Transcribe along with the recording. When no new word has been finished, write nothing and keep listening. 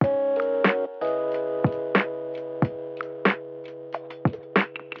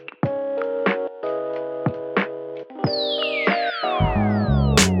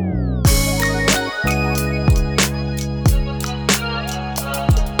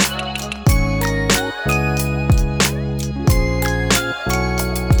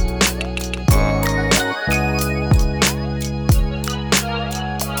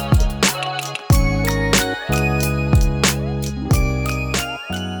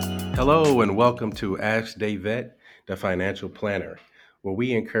Hello and welcome to Ask DaVett, the financial planner, where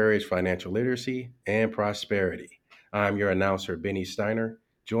we encourage financial literacy and prosperity. I'm your announcer, Benny Steiner,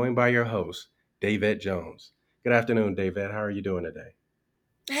 joined by your host, DaVett Jones. Good afternoon, DaVett. How are you doing today?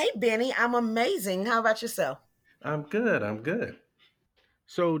 Hey, Benny, I'm amazing. How about yourself? I'm good. I'm good.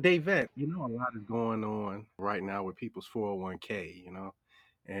 So, DaVett, a lot is going on right now with people's 401k,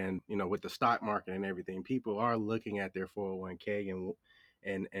 and with the stock market and everything, people are looking at their 401k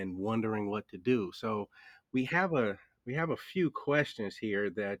and wondering what to do. So, we have a we have a few questions here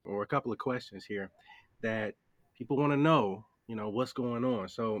or a couple of questions here that people want to know, what's going on.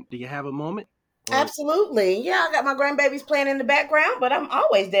 So, do you have a moment? Or Absolutely. Yeah, I got my grandbabies playing in the background, but I'm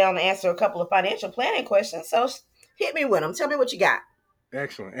always down to answer a couple of financial planning questions. So hit me with them. Tell me what you got.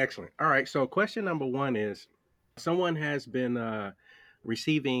 excellent, excellent. All right. So, question number one is someone has been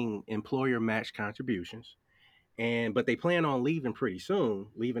receiving employer match contributions but they plan on leaving pretty soon,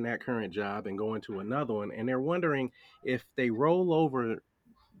 leaving that current job and going to another one, and they're wondering if they roll over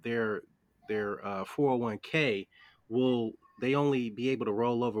their 401k, will they only be able to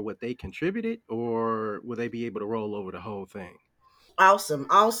roll over what they contributed, or will they be able to roll over the whole thing? Awesome,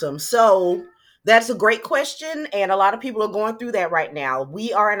 awesome. So that's a great question, and a lot of people are going through that right now.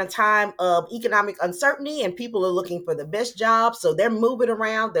 We are in a time of economic uncertainty, and people are looking for the best jobs. So they're moving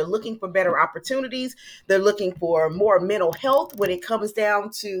around. They're looking for better opportunities. They're looking for more mental health when it comes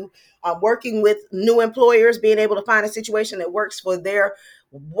down to working with new employers, being able to find a situation that works for their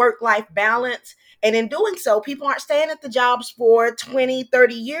work life balance. And in doing so, people aren't staying at the jobs for 20,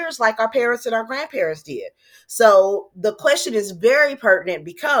 30 years like our parents and our grandparents did. So the question is very pertinent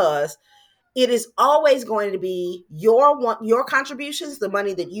because it is always going to be your contributions, the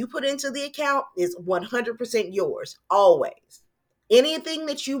money that you put into the account is 100% yours, always. Anything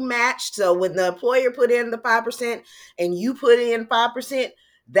that you matched, so when the employer put in the 5% and you put in 5%,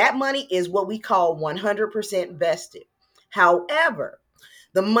 that money is what we call 100% vested. However,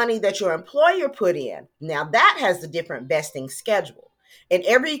 the money that your employer put in, now that has the different vesting schedule. And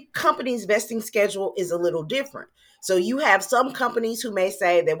every company's vesting schedule is a little different. So you have some companies who may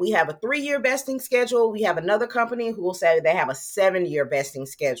say that we have a 3-year vesting schedule. We have another company who will say they have a 7-year vesting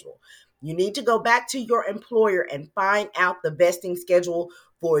schedule. You need to go back to your employer and find out the vesting schedule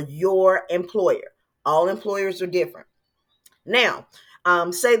for your employer. All employers are different. Now,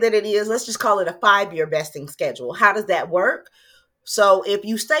 say that it is, let's just call it a 5-year vesting schedule. How does that work? So if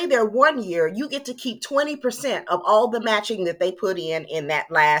you stay there 1 year, you get to keep 20% of all the matching that they put in that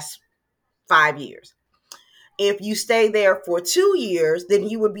last 5 years. If you stay there for 2 years, then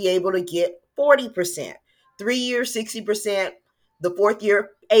you would be able to get 40%. 3 years, 60%. The fourth year,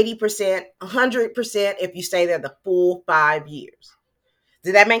 80%, 100% if you stay there the full 5 years.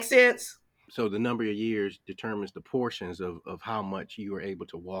 Did that make sense? So the number of years determines the portions of how much you are able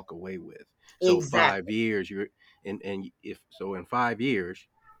to walk away with. So five Exactly. years, you're and if so in 5 years,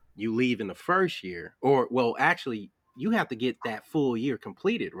 you leave in the first year, or well, actually, you have to get that full year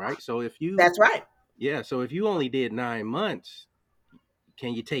completed, right? So if you That's right. yeah, so if you only did 9 months,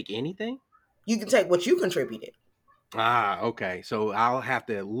 can you take anything? You can take what you contributed. Okay. So I'll have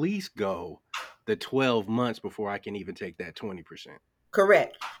to at least go the 12 months before I can even take that 20%.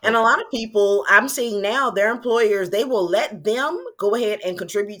 Correct. And a Okay. lot of people I'm seeing now, their employers, they will let them go ahead and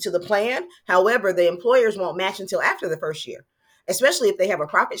contribute to the plan. However, the employers won't match until after the first year, especially if they have a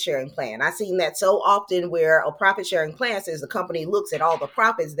profit sharing plan. I've seen that so often where a profit sharing plan says the company looks at all the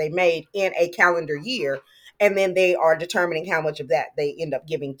profits they made in a calendar year, and then they are determining how much of that they end up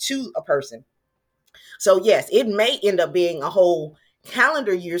giving to a person. So, yes, it may end up being a whole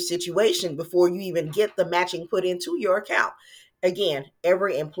calendar year situation before you even get the matching put into your account. Again,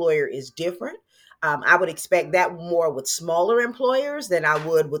 every employer is different. I would expect that more with smaller employers than I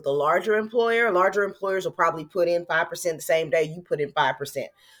would with a larger employer. Larger employers will probably put in 5% the same day you put in 5%.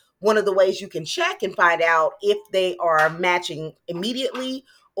 One of the ways you can check and find out if they are matching immediately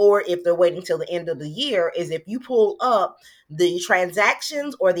or if they're waiting till the end of the year is if you pull up the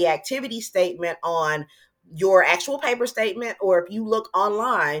transactions or the activity statement on your actual paper statement, or if you look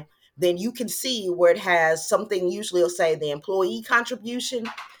online, then you can see where it has something, usually it'll say the employee contribution.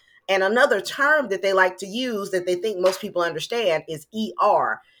 And another term that they like to use that they think most people understand is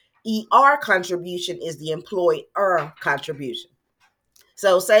ER. ER contribution is the employer contribution.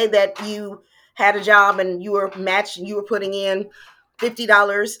 So say that you had a job and you were matching, you were putting in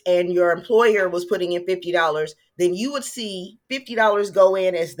 $50 and your employer was putting in $50, then you would see $50 go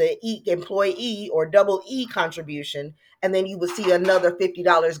in as the employee or double E contribution, and then you would see another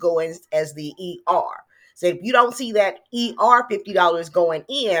 $50 go in as the ER. So if you don't see that $50 going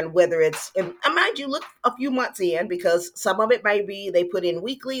in, whether it's, and mind you, look a few months in, because some of it may be they put in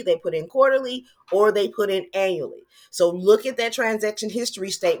weekly, they put in quarterly, or they put in annually. So look at that transaction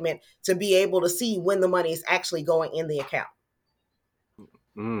history statement to be able to see when the money is actually going in the account.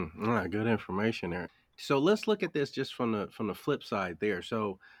 Good information there. So let's look at this just from the flip side there.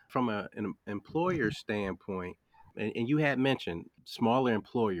 So from an employer standpoint, and you had mentioned smaller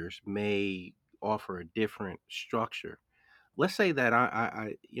employers may offer a different structure. Let's say that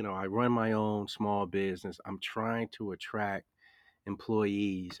I run my own small business. I'm trying to attract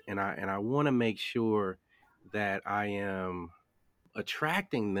employees, and I want to make sure that I am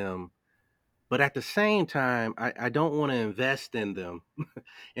attracting them, but at the same time, I don't want to invest in them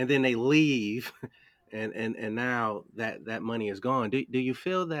and then they leave and now that money is gone. Do you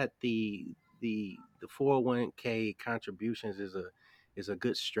feel that the 401k contributions is a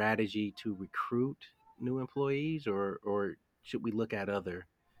good strategy to recruit new employees, or should we look at other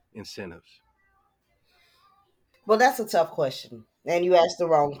incentives? Well, that's a tough question, and you asked the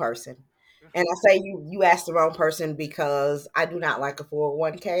wrong person. And I say you asked the wrong person because I do not like a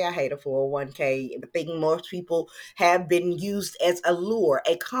 401k. I hate a 401k. I think most people have been used as a lure,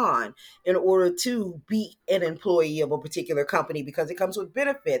 a con, in order to be an employee of a particular company because it comes with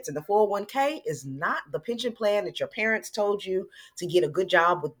benefits. And the 401k is not the pension plan that your parents told you to get a good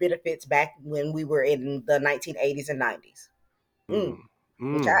job with benefits back when we were in the 1980s and 90s. Mm,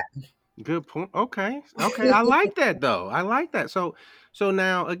 Mm, mm. okay. Good point. Okay. Okay. I like that though. I like that. So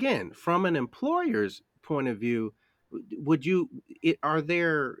now again, from an employer's point of view, would you are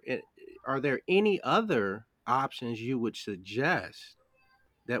there any other options you would suggest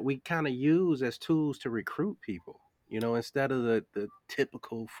that we kind of use as tools to recruit people, instead of the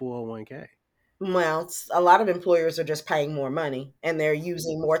typical 401k? Well, a lot of employers are just paying more money and they're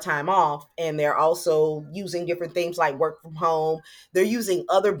using more time off, and they're also using different things like work from home. They're using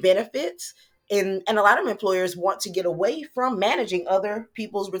other benefits. And a lot of employers want to get away from managing other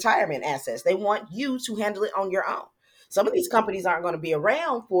people's retirement assets. They want you to handle it on your own. Some of these companies aren't going to be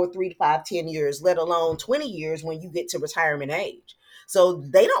around for 3 to 5, 10 years, let alone 20 years when you get to retirement age. So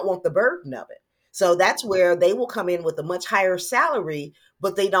they don't want the burden of it. So that's where they will come in with a much higher salary,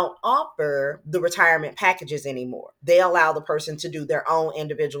 but they don't offer the retirement packages anymore. They allow the person to do their own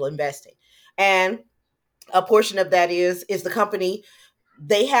individual investing. And a portion of that is the company,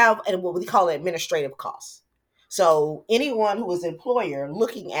 they have and what we call administrative costs. So anyone who is an employer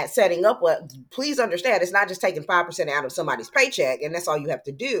looking at setting up what, please understand, it's not just taking 5% out of somebody's paycheck and that's all you have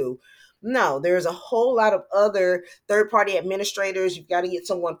to do. No, there's a whole lot of other third party administrators. You've got to get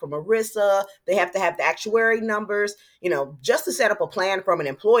someone from ERISA. They have to have the actuary numbers. Just to set up a plan from an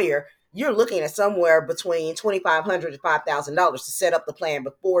employer, you're looking at somewhere between $2,500 to $5,000 to set up the plan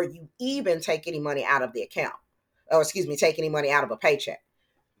before you even take any money out of the account, or excuse me, take any money out of a paycheck.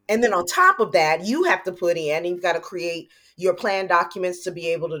 And then on top of that, you have to put in, and you've got to create your plan documents to be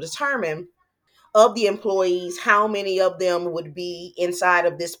able to determine of the employees, how many of them would be inside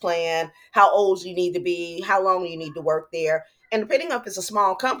of this plan, how old you need to be, how long you need to work there. And depending on if it's a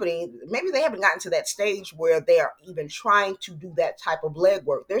small company, maybe they haven't gotten to that stage where they are even trying to do that type of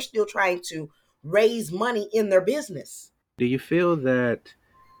legwork. They're still trying to raise money in their business. Do you feel that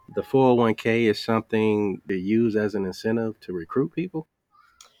the 401k is something to use as an incentive to recruit people?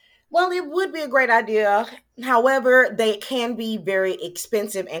 Well, it would be a great idea. However, they can be very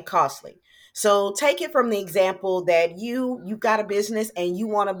expensive and costly. So take it from the example that you got a business and you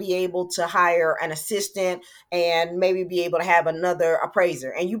want to be able to hire an assistant and maybe be able to have another appraiser,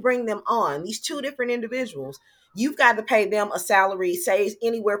 and you bring them on, these two different individuals. You've got to pay them a salary, say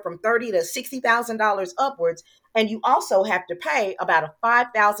anywhere from $30,000 to $60,000 upwards, and you also have to pay about a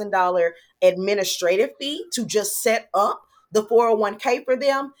 $5,000 administrative fee to just set up the 401k for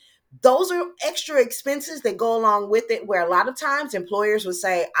them. Those are extra expenses that go along with it, where a lot of times employers would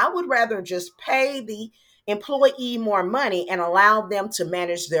say, I would rather just pay the employee more money and allow them to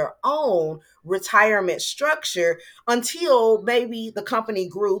manage their own retirement structure until maybe the company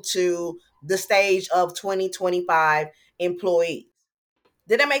grew to the stage of 2025 employees.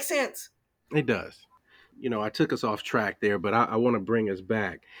 Did that make sense? It does. I took us off track there, but I want to bring us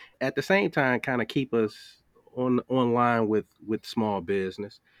back. At the same time, kind of keep us on line with small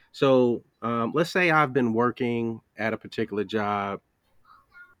business. So let's say I've been working at a particular job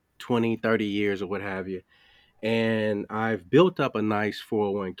 20, 30 years or what have you, and I've built up a nice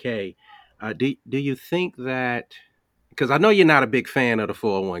 401k. Do you think that, because I know you're not a big fan of the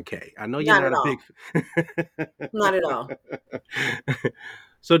 401k. I know you're Not not at a big all. Not at all.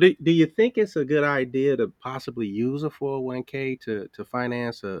 So do you think it's a good idea to possibly use a 401k to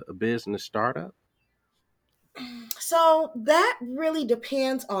finance a business startup? So that really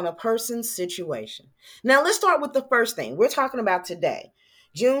depends on a person's situation. Now, let's start with the first thing we're talking about today,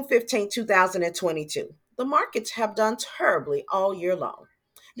 June 15th, 2022. The markets have done terribly all year long.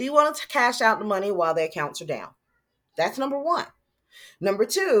 Do you want to cash out the money while the accounts are down? That's number one. Number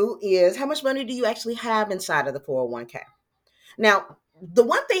two is how much money do you actually have inside of the 401k? Now, the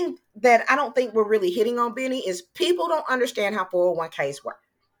one thing that I don't think we're really hitting on, Benny, is people don't understand how 401ks work.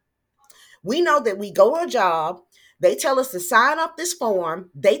 We know that we go to a job, they tell us to sign up this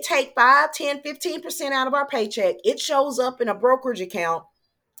form, they take 5, 10, 15% out of our paycheck, it shows up in a brokerage account,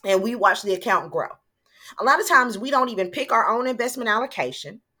 and we watch the account grow. A lot of times we don't even pick our own investment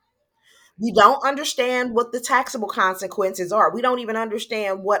allocation. We don't understand what the taxable consequences are. We don't even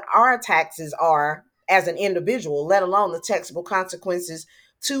understand what our taxes are as an individual, let alone the taxable consequences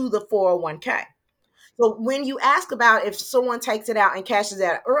to the 401k. So when you ask about if someone takes it out and cashes it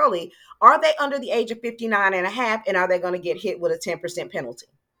out early, are they under the age of 59 and a half, and are they going to get hit with a 10% penalty?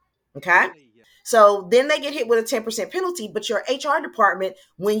 Okay. So then they get hit with a 10% penalty, but your HR department,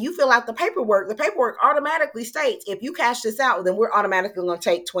 when you fill out the paperwork automatically states if you cash this out, then we're automatically going to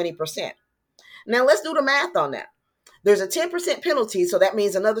take 20%. Now let's do the math on that. There's a 10% penalty, so that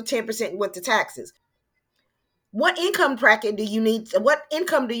means another 10% went to taxes. What income bracket do you need? What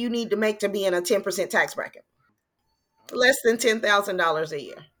income do you need to make to be in a 10% tax bracket? Less than $10,000 a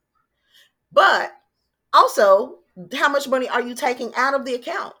year. But also, how much money are you taking out of the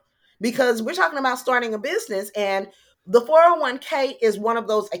account? Because we're talking about starting a business, and the 401k is one of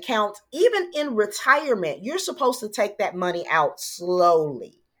those accounts. Even in retirement, you're supposed to take that money out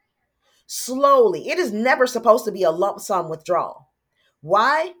slowly. Slowly. It is never supposed to be a lump sum withdrawal.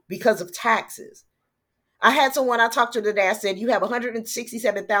 Why? Because of taxes. I had someone I talked to today. I said, you have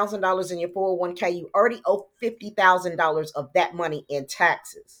 $167,000 in your 401k. You already owe $50,000 of that money in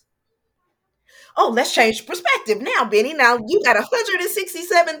taxes. Oh, let's change perspective now, Benny. Now you got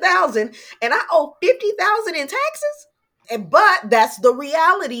 167,000 and I owe 50,000 in taxes. But that's the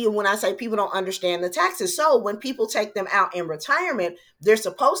reality when I say people don't understand the taxes. So when people take them out in retirement, they're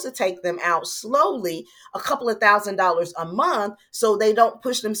supposed to take them out slowly, a couple of $1,000s a month, so they don't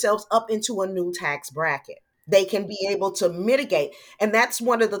push themselves up into a new tax bracket. They can be able to mitigate. And that's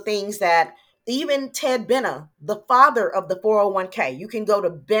one of the things that even Ted Benna, the father of the 401k, you can go to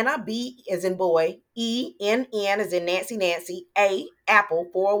Benna, B as in boy, ENN as in Nancy, A, Apple,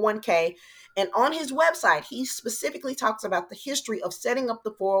 401k. And on his website, he specifically talks about the history of setting up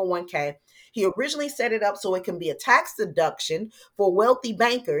the 401k. He originally set it up so it can be a tax deduction for wealthy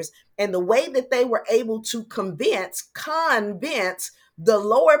bankers. And the way that they were able to convince the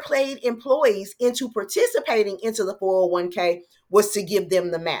lower paid employees into participating into the 401k was to give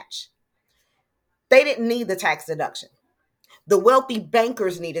them the match. They didn't need the tax deduction. The wealthy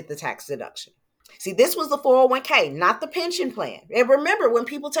bankers needed the tax deduction. See, this was the 401k, not the pension plan. And remember, when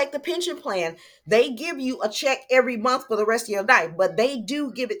people take the pension plan, they give you a check every month for the rest of your life, but they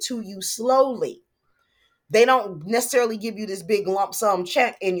do give it to you slowly. They don't necessarily give you this big lump sum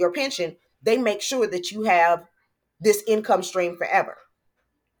check in your pension. They make sure that you have this income stream forever.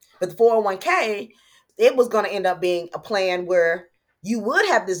 But the 401k, it was going to end up being a plan where you would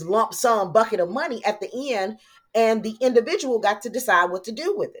have this lump sum bucket of money at the end, and the individual got to decide what to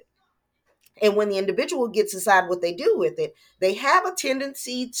do with it. And when the individual gets to decide what they do with it, they have a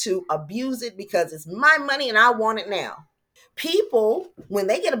tendency to abuse it because it's my money and I want it now. People, when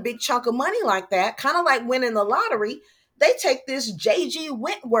they get a big chunk of money like that, kind of like winning the lottery, they take this J.G.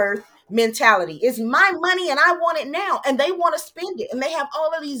 Wentworth mentality. It's my money and I want it now. And they want to spend it. And they have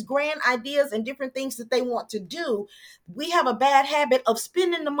all of these grand ideas and different things that they want to do. We have a bad habit of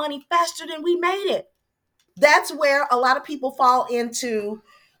spending the money faster than we made it. That's where a lot of people fall into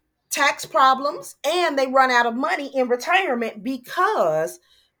tax problems, and they run out of money in retirement because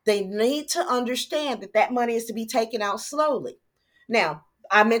they need to understand that that money is to be taken out slowly. Now,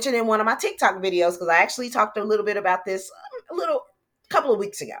 I mentioned in one of my TikTok videos, because I actually talked a little bit about this a little couple of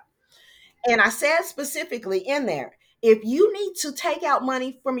weeks ago. And I said specifically in there, if you need to take out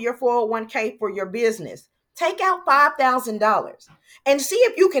money from your 401k for your business, take out $5,000 and see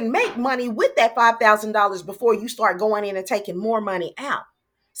if you can make money with that $5,000 before you start going in and taking more money out.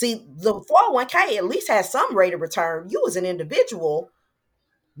 See, the 401k at least has some rate of return. You as an individual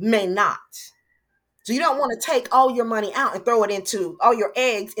may not. So you don't want to take all your money out and throw it into all your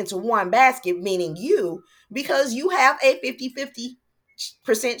eggs into one basket, meaning you, because you have a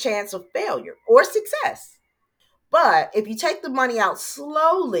 50% chance of failure or success. But if you take the money out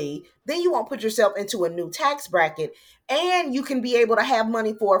slowly, then you won't put yourself into a new tax bracket, and you can be able to have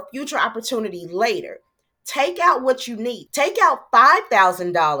money for a future opportunity later. Take out what you need. Take out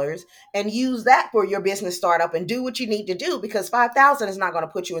 $5,000 and use that for your business startup and do what you need to do, because 5,000 is not going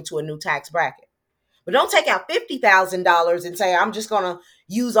to put you into a new tax bracket. But don't take out $50,000 and say, I'm just going to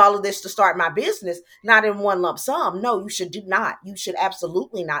use all of this to start my business, not in one lump sum. No, you should do not. You should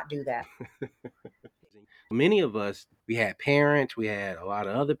absolutely not do that. Many of us, we had parents, we had a lot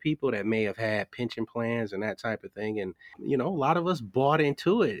of other people that may have had pension plans and that type of thing. And, a lot of us bought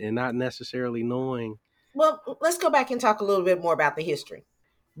into it and not necessarily knowing. Well, let's go back and talk a little bit more about the history.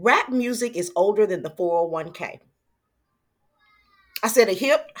 Rap music is older than the 401k. I said a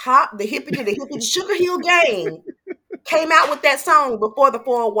hip hop, the Sugar Hill Gang came out with that song before the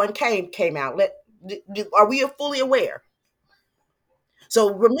 401k came out. Are we fully aware?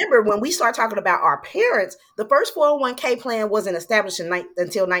 So remember, when we start talking about our parents, the first 401k plan wasn't established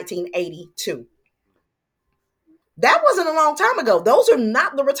until 1982. That wasn't a long time ago. Those are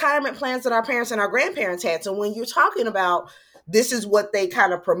not the retirement plans that our parents and our grandparents had. So when you're talking about this is what they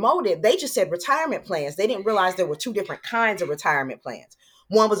kind of promoted, they just said retirement plans. They didn't realize there were two different kinds of retirement plans.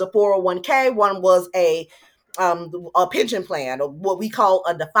 One was a 401k, one was a pension plan, or what we call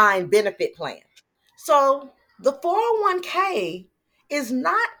a defined benefit plan. So the 401k is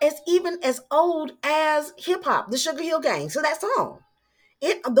not as even as old as hip hop, the Sugar Hill Gang. So that song.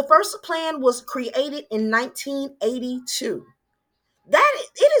 The first plan was created in 1982.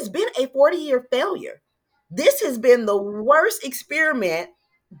 It has been a 40-year failure. This has been the worst experiment,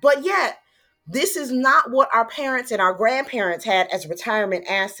 but yet this is not what our parents and our grandparents had as retirement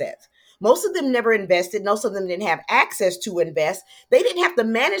assets. Most of them never invested. Most of them didn't have access to invest. They didn't have to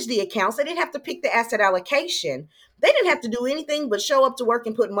manage the accounts. They didn't have to pick the asset allocation. They didn't have to do anything but show up to work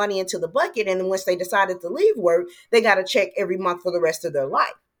and put money into the bucket. And then once they decided to leave work, they got a check every month for the rest of their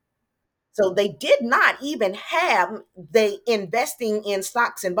life. So they did not even have the investing in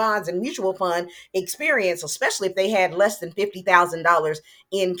stocks and bonds and mutual fund experience, especially if they had less than $50,000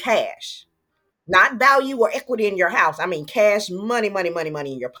 in cash. Not value or equity in your house. I mean, cash, money, money, money,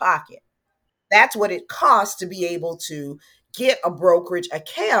 money in your pocket. That's what it costs to be able to get a brokerage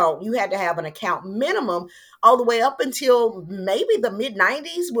account. You had to have an account minimum all the way up until maybe the mid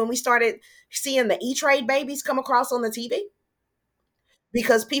 90s when we started seeing the E-Trade babies come across on the TV,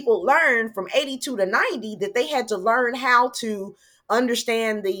 because people learned from 82 to 90 that they had to learn how to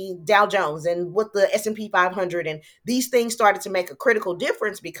understand the Dow Jones and what the S&P 500, and these things started to make a critical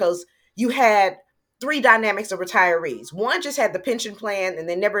difference because you had three dynamics of retirees. One just had the pension plan and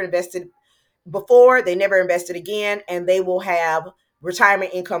they never invested before, they never invested again, and they will have retirement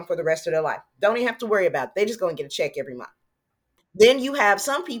income for the rest of their life. Don't even have to worry about it. They're just going to get a check every month. Then you have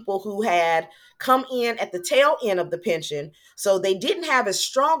some people who had come in at the tail end of the pension. So they didn't have as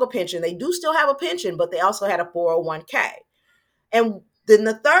strong a pension. They do still have a pension, but they also had a 401k. And then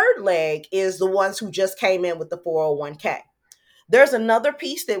the third leg is the ones who just came in with the 401k. There's another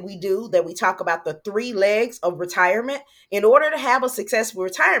piece that we do that we talk about the three legs of retirement. In order to have a successful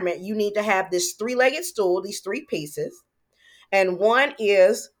retirement, you need to have this three-legged stool, these three pieces. And one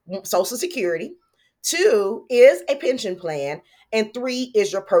is Social Security, two is a pension plan, and three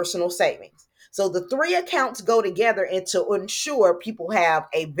is your personal savings. So the three accounts go together and to ensure people have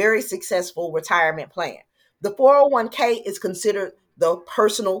a very successful retirement plan. The 401k is considered the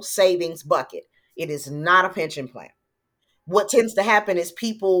personal savings bucket. It is not a pension plan. What tends to happen is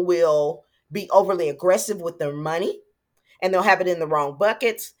people will be overly aggressive with their money and they'll have it in the wrong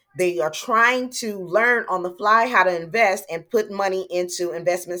buckets. They are trying to learn on the fly how to invest and put money into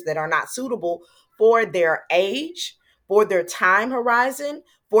investments that are not suitable for their age, for their time horizon,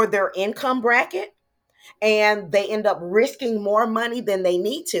 for their income bracket. And they end up risking more money than they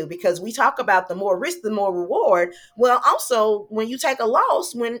need to, because we talk about the more risk, the more reward. Well, also, when you take a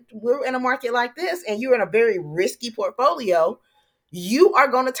loss, when we're in a market like this and you're in a very risky portfolio, you are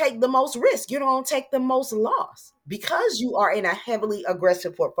going to take the most risk. You're going to take the most loss because you are in a heavily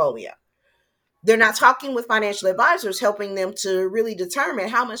aggressive portfolio. They're not talking with financial advisors, helping them to really determine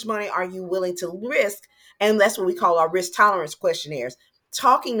how much money are you willing to risk. And that's what we call our risk tolerance questionnaires.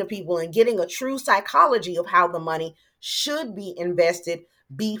 Talking to people and getting a true psychology of how the money should be invested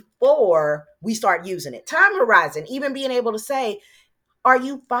before we start using it. Time horizon, even being able to say, are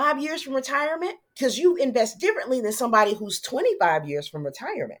you 5 years from retirement? Because you invest differently than somebody who's 25 years from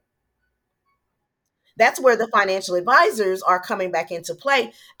retirement. That's where the financial advisors are coming back into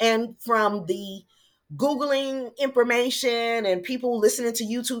play. And from the Googling information and people listening to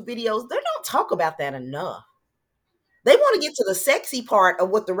YouTube videos, they don't talk about that enough. They want to get to the sexy part of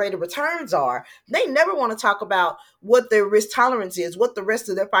what the rate of returns are. They never want to talk about what their risk tolerance is, what the rest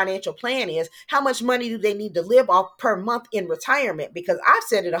of their financial plan is, how much money do they need to live off per month in retirement. Because I've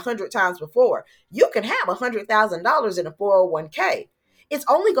said it 100 times before, you can have $100,000 in a 401k. It's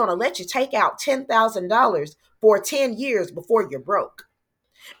only going to let you take out $10,000 for 10 years before you're broke.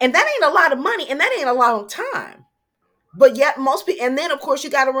 And that ain't a lot of money, and that ain't a long time. But yet most people, and then of course you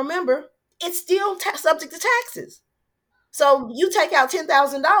got to remember, it's still subject to taxes. So you take out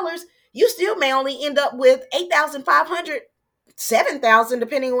 $10,000, you still may only end up with 8,500, 7,000,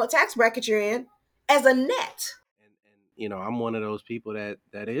 depending on what tax bracket you're in, as a net. And I'm one of those people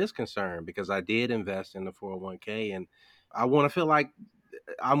that is concerned because I did invest in the 401k, and I want to feel like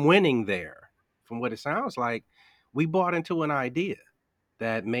I'm winning there. From what it sounds like, we bought into an idea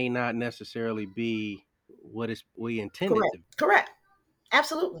that may not necessarily be what is we intended Correct. to be. Correct.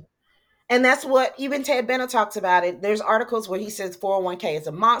 Absolutely. And that's what even Ted Bennett talks about it. There's articles where he says 401k is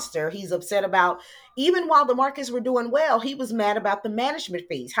a monster. He's upset about, even while the markets were doing well, he was mad about the management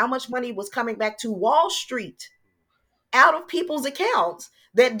fees, how much money was coming back to Wall Street out of people's accounts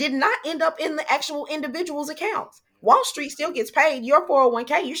that did not end up in the actual individual's accounts. Wall Street still gets paid. Your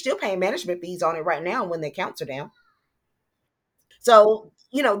 401k, you're still paying management fees on it right now when the accounts are down. So,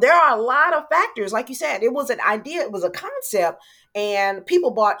 there are a lot of factors. Like you said, it was an idea, it was a concept, and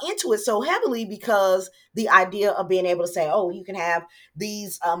people bought into it so heavily because the idea of being able to say, oh, you can have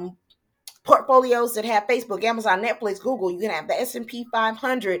these portfolios that have Facebook, Amazon, Netflix, Google. You can have the S&P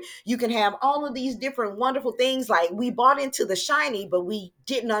 500. You can have all of these different wonderful things. Like, we bought into the shiny, but we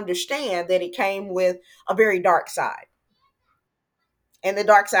didn't understand that it came with a very dark side. And the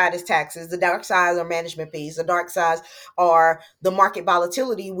dark side is taxes. The dark side are management fees. The dark sides are the market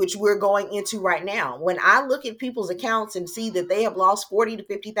volatility, which we're going into right now. When I look at people's accounts and see that they have lost $40,000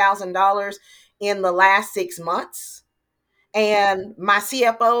 to $50,000 in the last 6 months, and my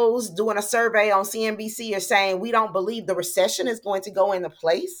CFOs doing a survey on CNBC are saying we don't believe the recession is going to go into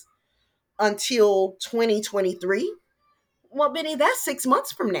place until 2023. Well, Benny, that's 6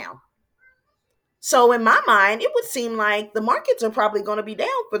 months from now. So in my mind, it would seem like the markets are probably going to be down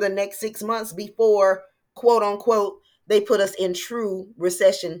for the next 6 months before, quote unquote, they put us in true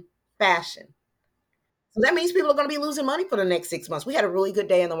recession fashion. So that means people are going to be losing money for the next 6 months. We had a really good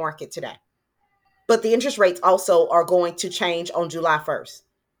day in the market today. But the interest rates also are going to change on July 1st.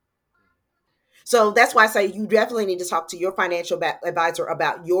 So that's why I say you definitely need to talk to your financial advisor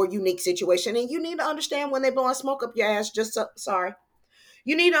about your unique situation. And you need to understand when they're blowing smoke up your ass. Sorry.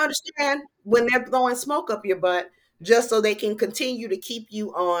 You need to understand when they're blowing smoke up your butt just so they can continue to keep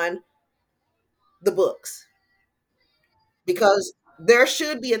you on the books. Because there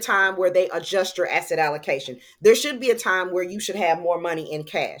should be a time where they adjust your asset allocation. There should be a time where you should have more money in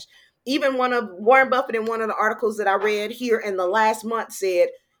cash. Even one of Warren Buffett, in one of the articles that I read here in the last month, said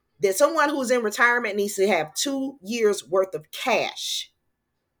that someone who's in retirement needs to have 2 years worth of cash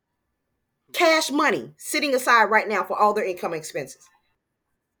money sitting aside right now for all their income expenses.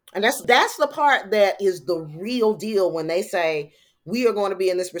 And that's the part that is the real deal when they say we are going to be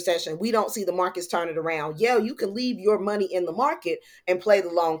in this recession. We don't see the markets turning around. Yeah, you can leave your money in the market and play the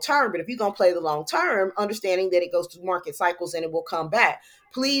long term, but if you're going to play the long term, understanding that it goes through market cycles and it will come back,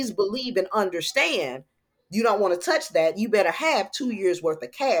 please believe and understand you don't want to touch that. You better have 2 years worth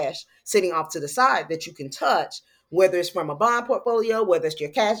of cash sitting off to the side that you can touch, whether it's from a bond portfolio, whether it's your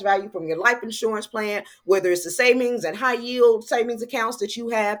cash value from your life insurance plan, whether it's the savings and high yield savings accounts that you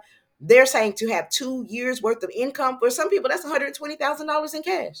have. They're saying to have 2 years worth of income. For some people, that's $120,000 in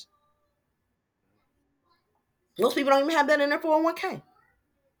cash. Most people don't even have that in their 401k.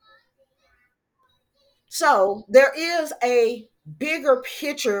 So there is a bigger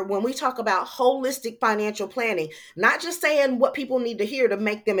picture when we talk about holistic financial planning, not just saying what people need to hear to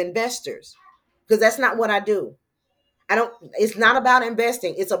make them investors, because that's not what I do. It's not about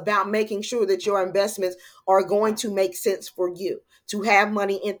investing. It's about making sure that your investments are going to make sense for you. To have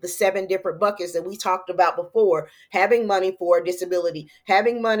money in the 7 different buckets that we talked about before, having money for disability,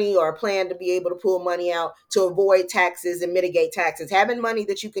 having money or a plan to be able to pull money out to avoid taxes and mitigate taxes, having money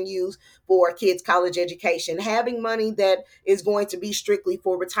that you can use for kids' college education, having money that is going to be strictly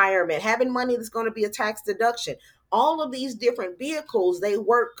for retirement, having money that's going to be a tax deduction. All of these different vehicles, they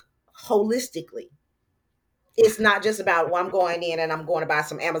work holistically. It's not just about, well, I'm going in and I'm going to buy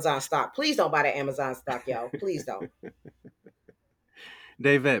some Amazon stock. Please don't buy that Amazon stock, y'all. Please don't.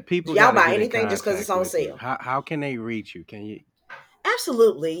 DaVett, people got Y'all to buy get in anything just because it's contact on with you. sale. How can they reach you? Can you?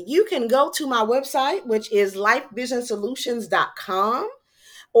 Absolutely. You can go to my website, which is lifevisionsolutions.com,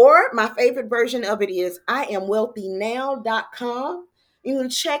 or my favorite version of it is IamWealthyNow.com. You can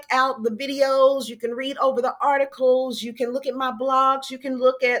check out the videos, you can read over the articles, you can look at my blogs, you can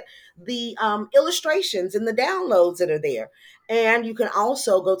look at the illustrations and the downloads that are there. And you can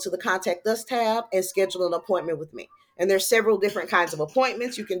also go to the Contact Us tab and schedule an appointment with me. And there's several different kinds of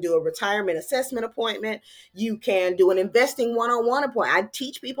appointments. You can do a retirement assessment appointment. You can do an investing one-on-one appointment. I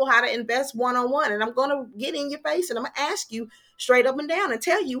teach people how to invest one-on-one, and I'm going to get in your face and I'm going to ask you straight up and down and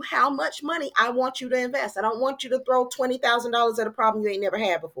tell you how much money I want you to invest. I don't want you to throw $20,000 at a problem you ain't never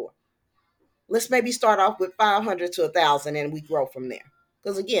had before. Let's maybe start off with 500 to 1,000 and we grow from there.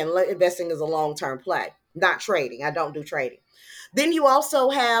 Because again, investing is a long-term play, not trading. I don't do trading. Then you also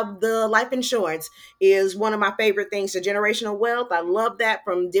have the life insurance is one of my favorite things, the generational wealth. I love that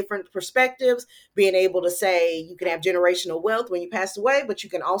from different perspectives, being able to say you can have generational wealth when you pass away, but you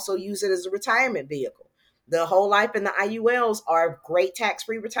can also use it as a retirement vehicle. The whole life and the IULs are great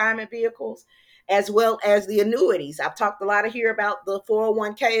tax-free retirement vehicles, as well as the annuities. I've talked a lot of here about the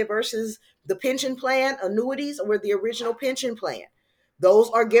 401k versus the pension plan. Annuities were the original pension plan. Those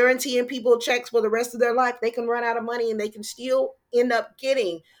are guaranteeing people checks for the rest of their life. They can run out of money and they can still end up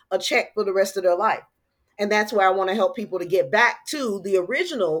getting a check for the rest of their life. And that's where I want to help people to get back to the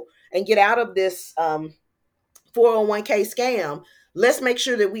original and get out of this 401k scam. Let's make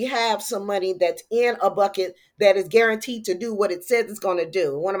sure that we have some money that's in a bucket that is guaranteed to do what it says it's going to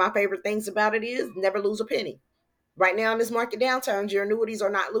do. One of my favorite things about it is never lose a penny. Right now in this market downturn, your annuities are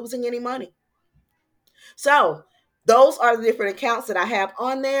not losing any money. So those are the different accounts that I have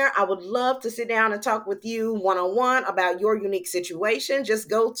on there. I would love to sit down and talk with you one-on-one about your unique situation. Just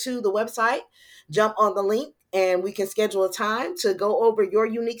go to the website, jump on the link, and we can schedule a time to go over your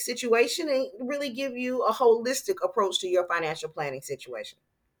unique situation and really give you a holistic approach to your financial planning situation.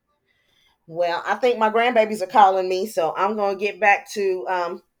 Well, I think my grandbabies are calling me, so I'm going to get back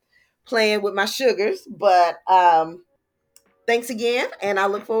to playing with my sugars. But thanks again, and I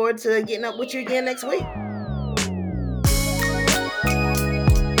look forward to getting up with you again next week.